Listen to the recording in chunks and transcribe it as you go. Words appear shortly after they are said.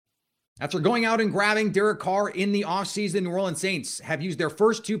After going out and grabbing Derek Carr in the offseason, New Orleans Saints have used their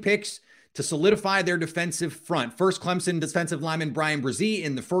first 2 picks to solidify their defensive front. First, Clemson defensive lineman Brian Brzee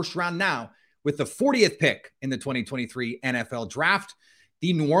in the first round. Now, with the 40th pick in the 2023 NFL Draft,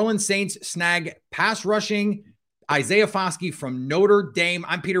 the New Orleans Saints snag pass rushing Isaiah Foskey from Notre Dame.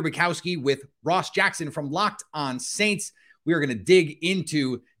 I'm Peter Bukowski with Ross Jackson from Locked On Saints. We are going to dig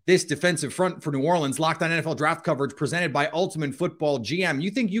into this defensive front for New Orleans. Locked On NFL Draft coverage presented by Ultimate Football GM.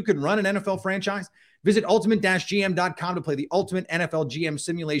 You think you can run an NFL franchise? Visit ultimate-gm.com to play the Ultimate NFL GM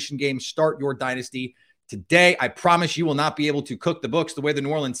simulation game. Start your dynasty today. I promise you will not be able to cook the books the way the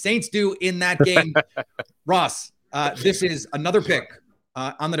New Orleans Saints do in that game. Ross, this is another pick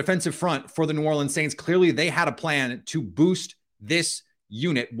on the defensive front for the New Orleans Saints. Clearly, they had a plan to boost this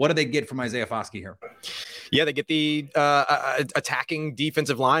unit. What do they get from Isaiah Foskey here? Yeah, they get the attacking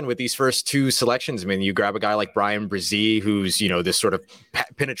defensive line with these first 2 selections. I mean, you grab a guy like Brian Brzee, who's, this sort of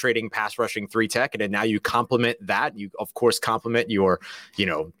penetrating pass rushing 3 tech. And then now you complement that. You, of course, complement your,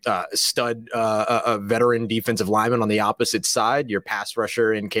 stud veteran defensive lineman on the opposite side, your pass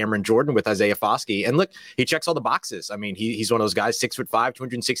rusher in Cameron Jordan with Isaiah Foskey. And look, he checks all the boxes. I mean, he's one of those guys, 6'5",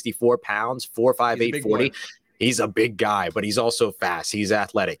 264 pounds, 4'5", 840. He's a big guy, but he's also fast. He's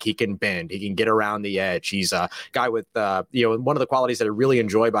athletic. He can bend. He can get around the edge. He's a guy with, one of the qualities that I really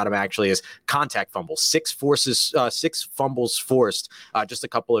enjoy about him actually is contact fumbles. 6 fumbles forced just a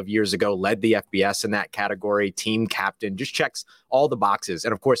couple of years ago, led the FBS in that category, team captain, just checks all the boxes.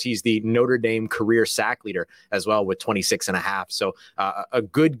 And of course, he's the Notre Dame career sack leader as well with 26.5. So a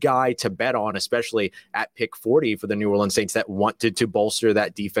good guy to bet on, especially at pick 40 for the New Orleans Saints that wanted to bolster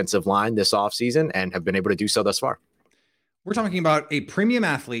that defensive line this offseason and have been able to do so thus far. We're talking about a premium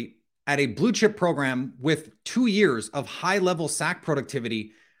athlete at a blue chip program with 2 years of high level sack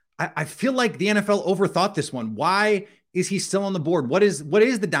productivity. I feel like the NFL overthought this one. Why is he still on the board? What is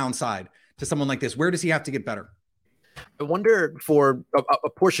the downside to someone like this? Where does he have to get better? I wonder for a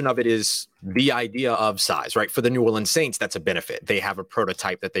portion of it is the idea of size, right? For the New Orleans Saints, that's a benefit. They have a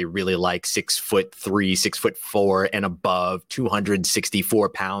prototype that they really like, 6'3", 6'4", and above. 264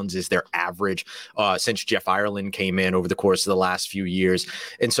 pounds is their average since Jeff Ireland came in over the course of the last few years.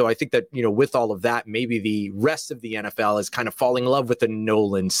 And so I think that, with all of that, maybe the rest of the NFL is kind of falling in love with the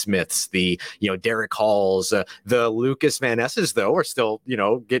Nolan Smiths, the, Derek Halls, the Lucas Van Nesses, though, are still,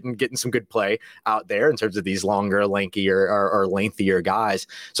 getting some good play out there in terms of these longer, lankier or lengthier guys.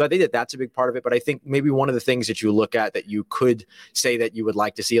 So I think that that's a big part of it. But I think maybe one of the things that you look at that you could say that you would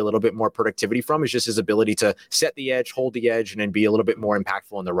like to see a little bit more productivity from is just his ability to set the edge, hold the edge, and then be a little bit more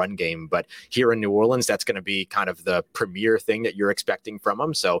impactful in the run game. But here in New Orleans, that's going to be kind of the premier thing that you're expecting from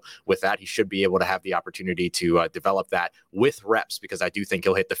him. So with that, he should be able to have the opportunity to develop that with reps, because I do think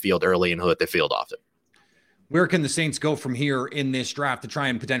he'll hit the field early and he'll hit the field often. Where can the Saints go from here in this draft to try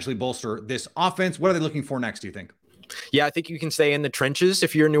and potentially bolster this offense? What are they looking for next, do you think? Yeah, I think you can stay in the trenches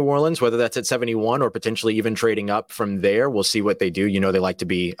if you're in New Orleans, whether that's at 71 or potentially even trading up from there. We'll see what they do. They like to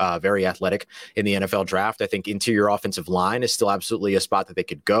be very athletic in the NFL draft. I think interior offensive line is still absolutely a spot that they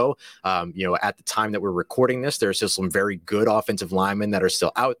could go. At the time that we're recording this, there's still some very good offensive linemen that are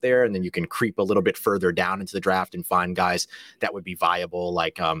still out there. And then you can creep a little bit further down into the draft and find guys that would be viable,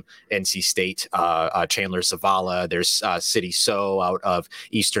 like NC State, Chandler Zavala. There's City So out of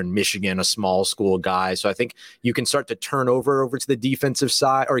Eastern Michigan, a small school guy. So I think you can start to turn over to the defensive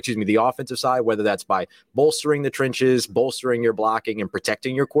side, the offensive side, whether that's by bolstering the trenches, bolstering your blocking, and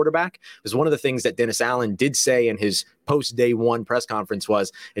protecting your quarterback. Because one of the things that Dennis Allen did say in his post-day one press conference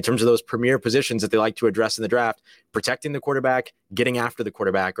was, in terms of those premier positions that they like to address in the draft, protecting the quarterback, getting after the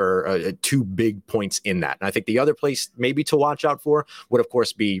quarterback are 2 big points in that. And I think the other place maybe to watch out for would, of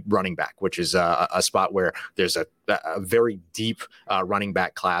course, be running back, which is a spot where there's a very deep running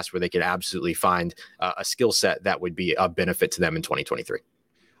back class where they could absolutely find a skill set that would be a benefit to them in 2023.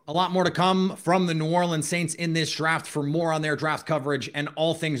 A lot more to come from the New Orleans Saints in this draft. For more on their draft coverage and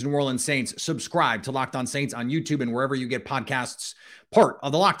all things New Orleans Saints, subscribe to Locked On Saints on YouTube and wherever you get podcasts, part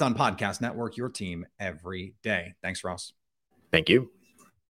of the Locked On Podcast Network, your team every day. Thanks, Ross. Thank you.